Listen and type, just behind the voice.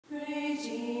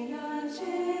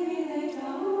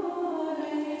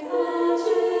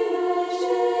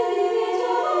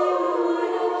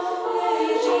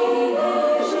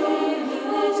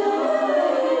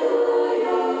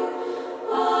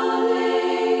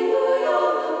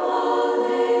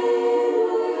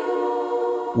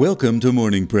Welcome to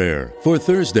morning prayer for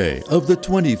Thursday of the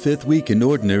 25th week in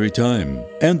Ordinary Time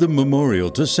and the memorial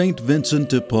to Saint Vincent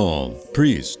de Paul,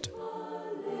 priest.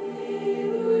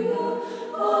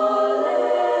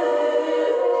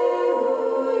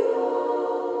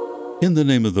 In the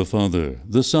name of the Father,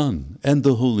 the Son, and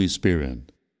the Holy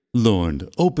Spirit.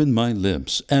 Lord, open my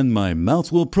lips, and my mouth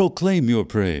will proclaim your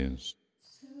praise.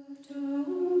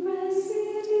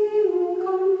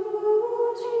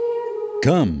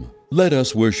 Come, let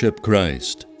us worship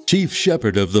Christ, chief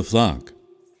shepherd of the flock.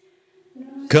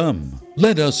 Come,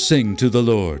 let us sing to the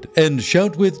Lord, and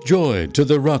shout with joy to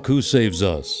the rock who saves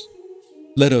us.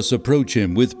 Let us approach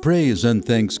him with praise and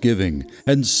thanksgiving,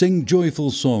 and sing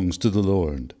joyful songs to the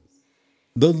Lord.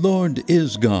 The Lord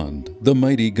is God, the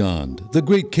mighty God, the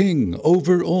great King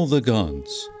over all the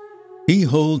gods. He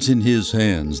holds in his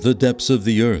hands the depths of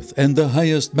the earth and the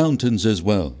highest mountains as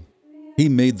well. He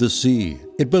made the sea,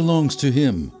 it belongs to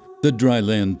him, the dry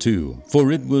land too,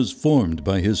 for it was formed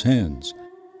by his hands.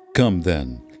 Come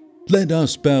then, let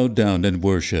us bow down and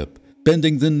worship,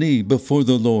 bending the knee before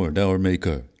the Lord our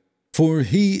Maker. For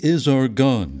he is our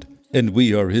God, and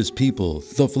we are his people,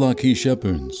 the flock he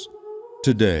shepherds.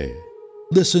 Today,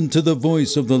 listen to the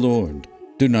voice of the Lord.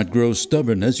 Do not grow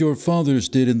stubborn as your fathers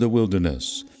did in the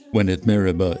wilderness, when at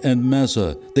Meribah and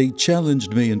Massah they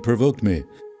challenged me and provoked me,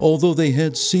 although they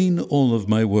had seen all of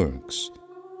my works.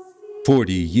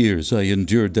 40 years I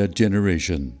endured that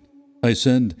generation. I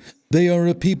said, they are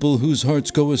a people whose hearts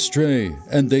go astray,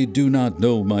 and they do not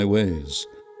know my ways.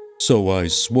 So I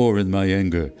swore in my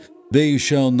anger, they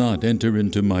shall not enter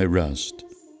into my rest.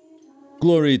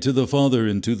 Glory to the Father,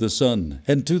 and to the Son,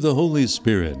 and to the Holy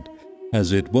Spirit,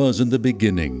 as it was in the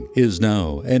beginning, is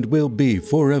now, and will be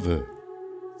forever.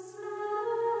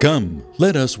 Come,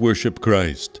 let us worship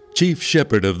Christ, chief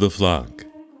shepherd of the flock.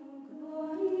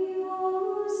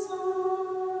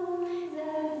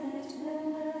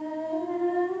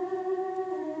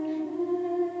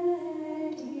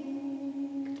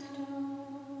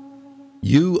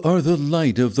 You are the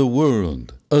light of the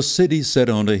world. A city set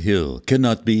on a hill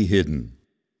cannot be hidden.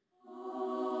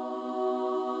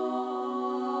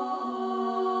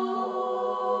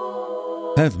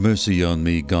 Have mercy on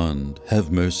me, God,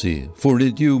 have mercy, for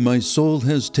in you my soul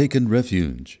has taken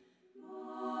refuge.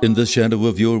 In the shadow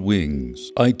of your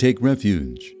wings I take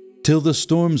refuge, till the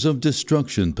storms of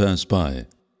destruction pass by.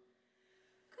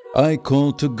 I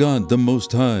call to God the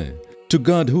Most High, to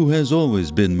God who has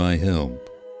always been my help.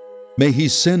 May he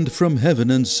send from heaven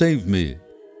and save me,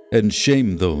 and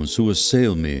shame those who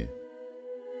assail me.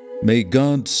 May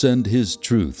God send his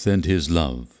truth and his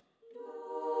love.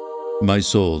 My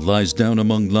soul lies down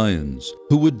among lions,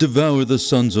 who would devour the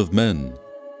sons of men.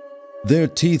 Their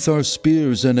teeth are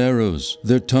spears and arrows,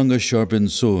 their tongue a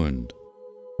sharpened sword.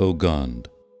 O God,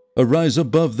 arise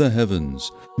above the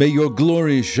heavens, may your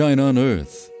glory shine on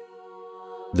earth.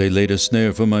 They laid a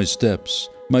snare for my steps,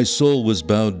 my soul was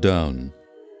bowed down.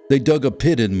 They dug a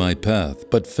pit in my path,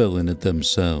 but fell in it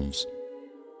themselves.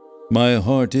 My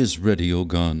heart is ready, O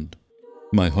God.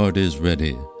 My heart is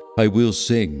ready. I will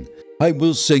sing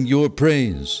your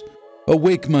praise.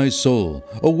 Awake, my soul,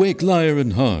 awake, lyre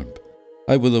and harp.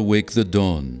 I will awake the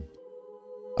dawn.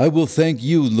 I will thank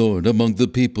you, Lord, among the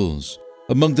peoples.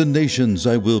 Among the nations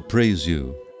I will praise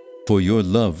you. For your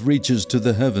love reaches to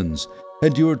the heavens,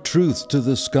 and your truth to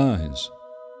the skies.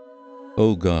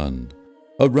 O God,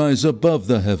 arise above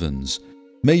the heavens.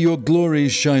 May your glory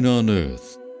shine on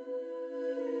earth.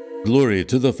 Glory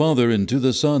to the Father, and to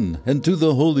the Son, and to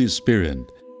the Holy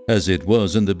Spirit, as it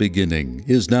was in the beginning,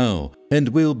 is now, and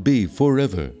will be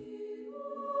forever.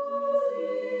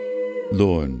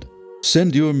 Lord,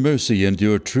 send your mercy and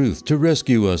your truth to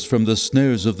rescue us from the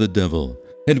snares of the devil,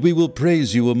 and we will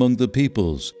praise you among the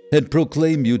peoples, and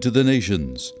proclaim you to the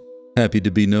nations, happy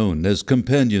to be known as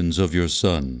companions of your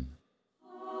Son.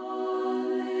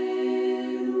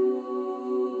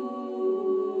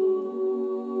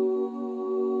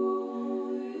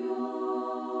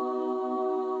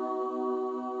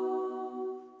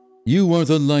 You are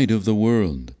the light of the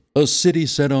world. A city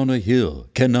set on a hill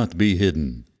cannot be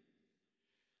hidden.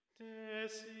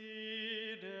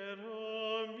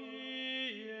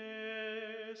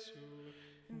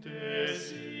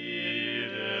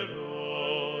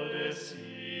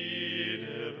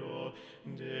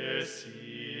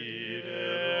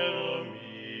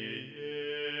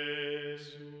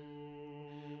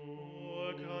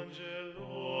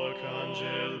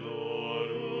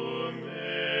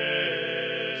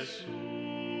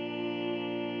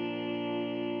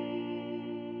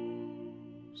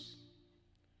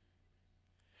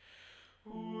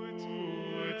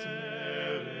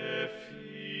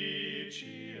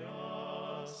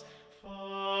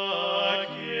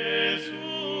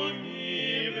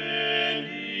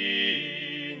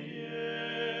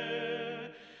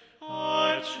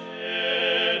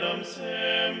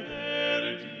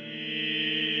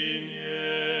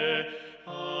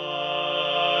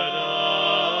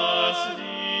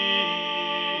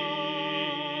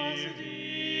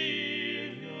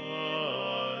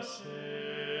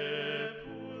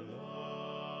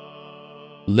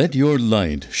 Let your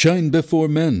light shine before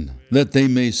men, that they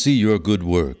may see your good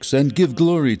works and give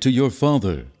glory to your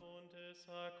Father.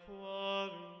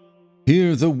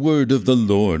 Hear the word of the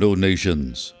Lord, O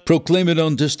nations. Proclaim it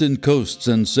on distant coasts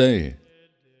and say,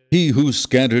 He who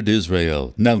scattered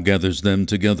Israel now gathers them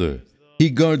together. He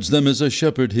guards them as a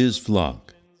shepherd his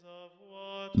flock.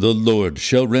 The Lord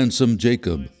shall ransom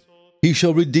Jacob. He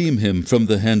shall redeem him from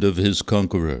the hand of his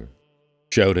conqueror.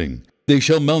 Shouting, they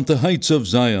shall mount the heights of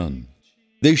Zion.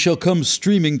 They shall come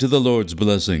streaming to the Lord's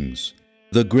blessings,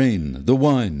 the grain, the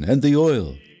wine, and the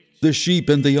oil, the sheep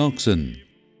and the oxen.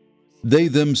 They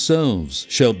themselves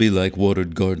shall be like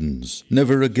watered gardens.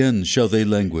 Never again shall they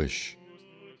languish.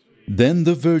 Then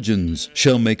the virgins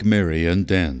shall make merry and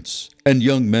dance, and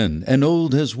young men and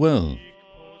old as well.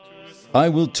 I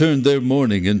will turn their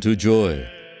mourning into joy.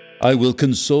 I will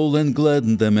console and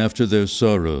gladden them after their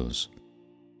sorrows.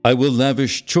 I will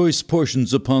lavish choice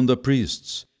portions upon the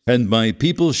priests, and my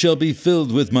people shall be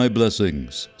filled with my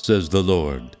blessings, says the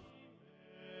Lord.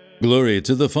 Glory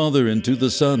to the Father, and to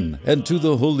the Son, and to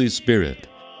the Holy Spirit,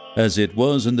 as it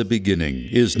was in the beginning,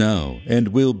 is now, and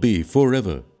will be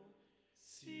forever.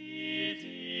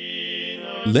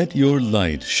 Let your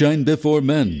light shine before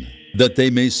men, that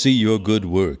they may see your good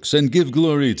works and give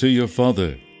glory to your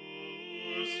Father.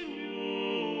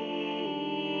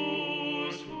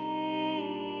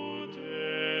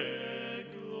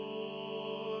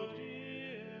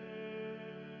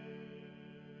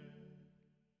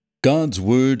 God's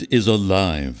word is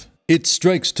alive. It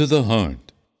strikes to the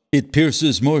heart. It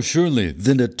pierces more surely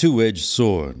than a two-edged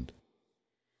sword.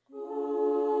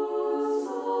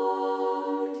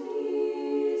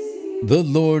 The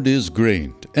Lord is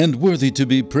great and worthy to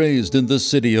be praised in the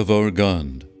city of our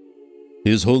God.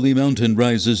 His holy mountain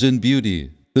rises in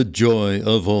beauty, the joy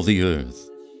of all the earth.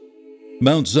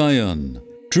 Mount Zion,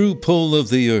 true pole of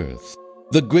the earth,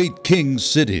 the great King's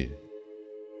city.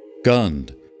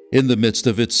 God, in the midst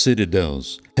of its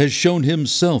citadels, has shown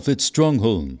himself its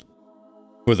stronghold.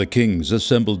 For the kings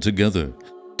assembled together.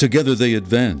 Together they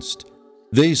advanced.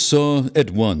 They saw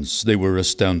at once, they were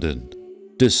astounded.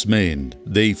 Dismayed,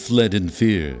 they fled in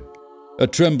fear. A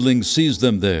trembling seized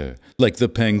them there, like the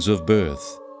pangs of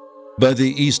birth. By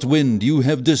the east wind you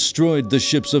have destroyed the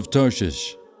ships of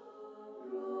Tarshish.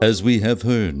 As we have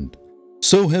heard,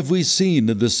 so have we seen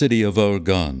in the city of our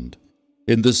God,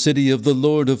 in the city of the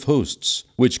Lord of hosts,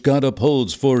 which God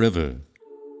upholds forever.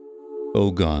 O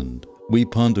God, we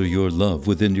ponder your love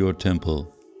within your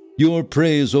temple. Your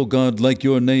praise, O God, like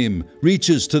your name,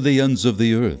 reaches to the ends of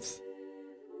the earth.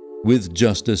 With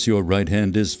justice your right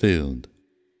hand is filled.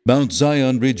 Mount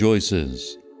Zion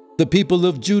rejoices. The people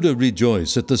of Judah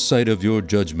rejoice at the sight of your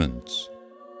judgments.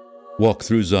 Walk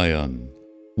through Zion.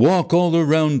 Walk all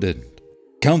around it.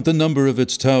 Count the number of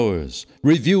its towers.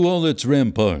 Review all its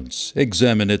ramparts.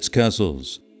 Examine its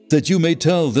castles, that you may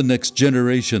tell the next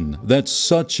generation that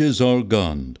such is our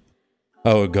God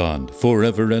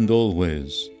forever and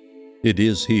always. It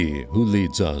is He who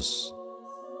leads us.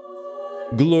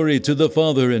 Glory to the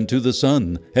Father, and to the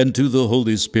Son, and to the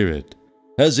Holy Spirit,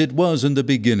 as it was in the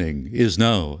beginning, is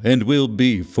now, and will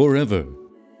be forever.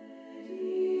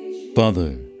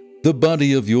 Father, the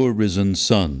body of your risen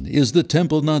Son is the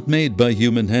temple not made by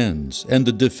human hands, and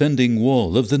the defending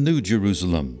wall of the New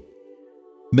Jerusalem.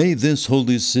 May this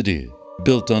holy city,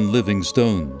 built on living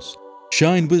stones,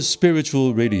 shine with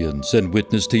spiritual radiance and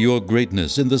witness to your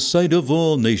greatness in the sight of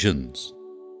all nations.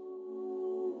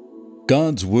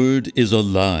 God's word is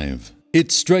alive.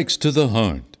 It strikes to the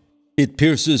heart. It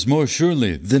pierces more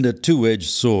surely than a two-edged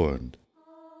sword.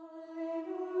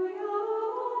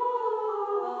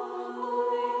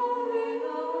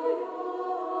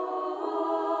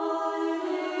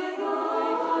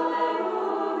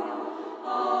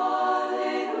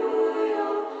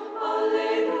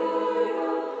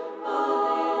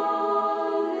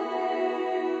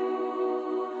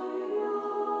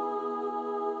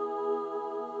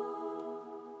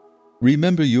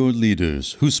 Remember your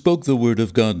leaders who spoke the word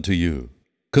of God to you.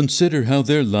 Consider how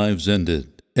their lives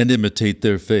ended and imitate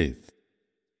their faith.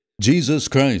 Jesus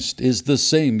Christ is the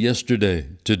same yesterday,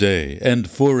 today, and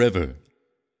forever.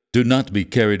 Do not be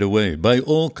carried away by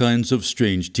all kinds of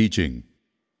strange teaching.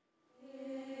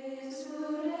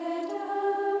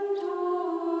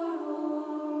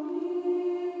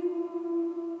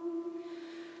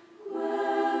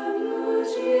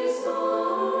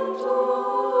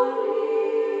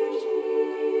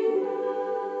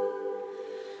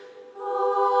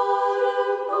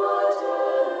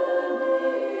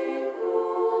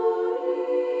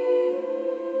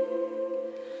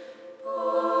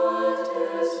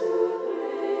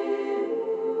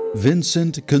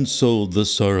 Vincent consoled the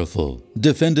sorrowful,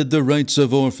 defended the rights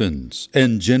of orphans,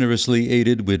 and generously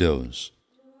aided widows.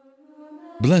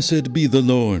 Blessed be the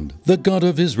Lord, the God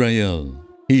of Israel.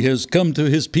 He has come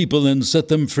to his people and set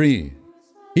them free.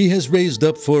 He has raised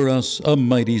up for us a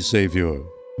mighty Savior,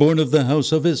 born of the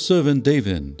house of his servant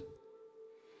David.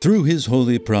 Through his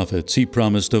holy prophets he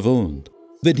promised of old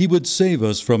that he would save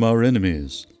us from our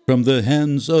enemies, from the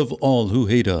hands of all who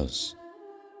hate us.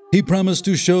 He promised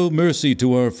to show mercy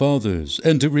to our fathers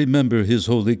and to remember his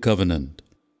holy covenant.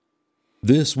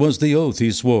 This was the oath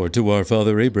he swore to our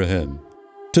father Abraham,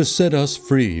 to set us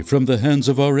free from the hands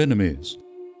of our enemies,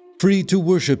 free to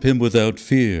worship him without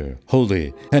fear,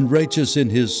 holy and righteous in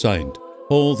his sight,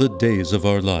 all the days of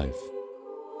our life.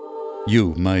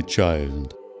 You, my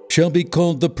child, shall be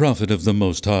called the prophet of the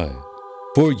Most High,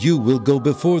 for you will go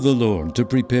before the Lord to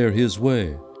prepare his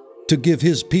way, to give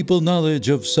his people knowledge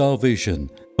of salvation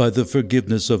by the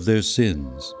forgiveness of their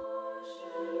sins.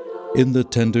 In the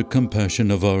tender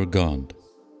compassion of our God,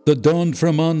 the dawn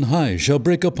from on high shall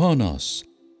break upon us,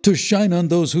 to shine on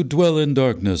those who dwell in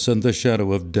darkness and the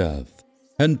shadow of death,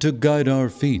 and to guide our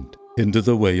feet into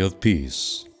the way of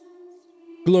peace.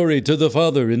 Glory to the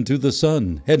Father, and to the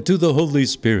Son, and to the Holy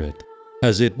Spirit,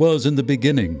 as it was in the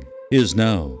beginning, is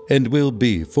now, and will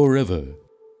be forever.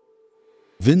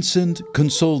 Vincent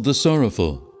consoled the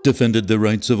sorrowful, defended the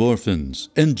rights of orphans,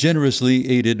 and generously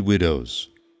aided widows.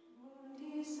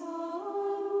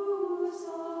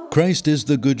 Christ is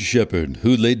the Good Shepherd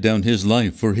who laid down his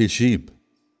life for his sheep.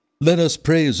 Let us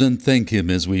praise and thank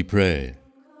him as we pray.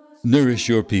 Nourish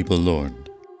your people, Lord.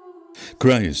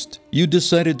 Christ, you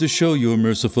decided to show your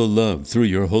merciful love through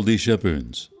your holy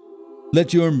shepherds.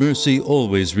 Let your mercy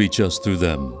always reach us through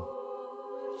them.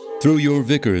 Through your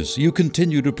vicars, you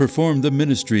continue to perform the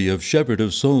ministry of shepherd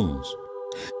of souls.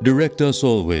 Direct us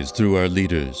always through our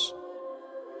leaders.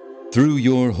 Through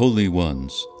your holy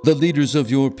ones, the leaders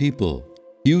of your people,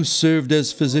 you served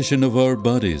as physician of our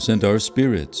bodies and our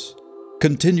spirits.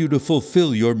 Continue to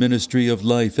fulfill your ministry of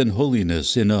life and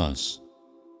holiness in us.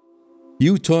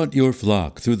 You taught your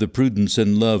flock through the prudence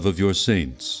and love of your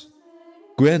saints.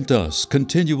 Grant us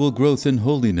continual growth in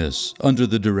holiness under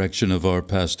the direction of our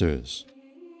pastors.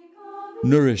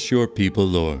 Nourish your people,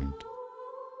 Lord.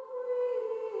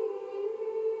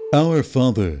 Our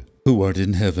Father, who art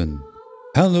in heaven,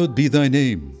 hallowed be thy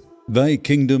name. Thy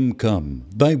kingdom come,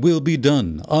 thy will be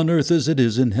done, on earth as it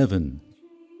is in heaven.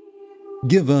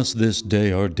 Give us this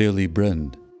day our daily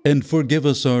bread, and forgive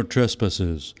us our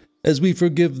trespasses, as we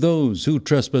forgive those who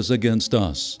trespass against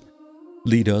us.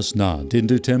 Lead us not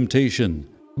into temptation,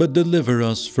 but deliver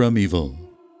us from evil.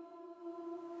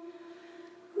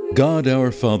 God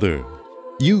our Father,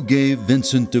 you gave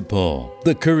Vincent de Paul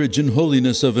the courage and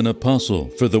holiness of an apostle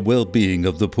for the well-being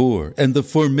of the poor and the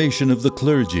formation of the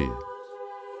clergy.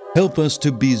 Help us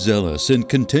to be zealous in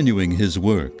continuing his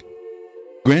work.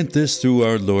 Grant this through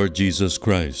our Lord Jesus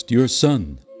Christ, your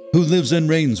Son, who lives and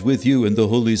reigns with you in the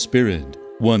Holy Spirit,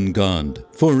 one God,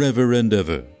 forever and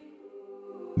ever.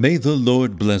 May the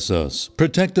Lord bless us,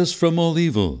 protect us from all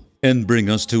evil, and bring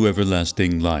us to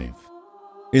everlasting life.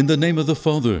 In the name of the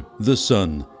Father, the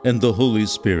Son, and the Holy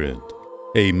Spirit.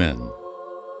 Amen.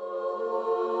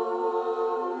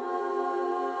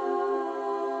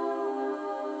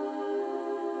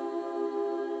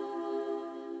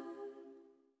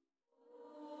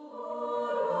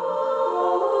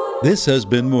 This has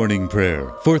been Morning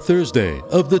Prayer for Thursday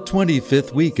of the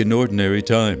 25th week in Ordinary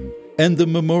Time, and the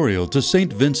memorial to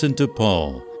St. Vincent de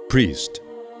Paul, priest.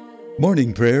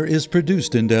 Morning Prayer is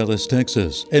produced in Dallas,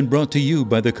 Texas, and brought to you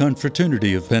by the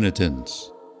Confraternity of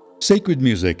Penitents. Sacred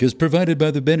music is provided by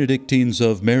the Benedictines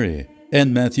of Mary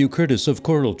and Matthew Curtis of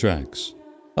Choral Tracks.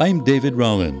 I'm David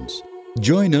Rollins.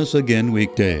 Join us again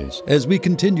weekdays as we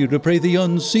continue to pray the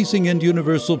unceasing and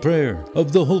universal prayer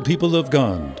of the whole people of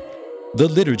God, the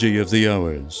Liturgy of the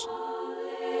Hours.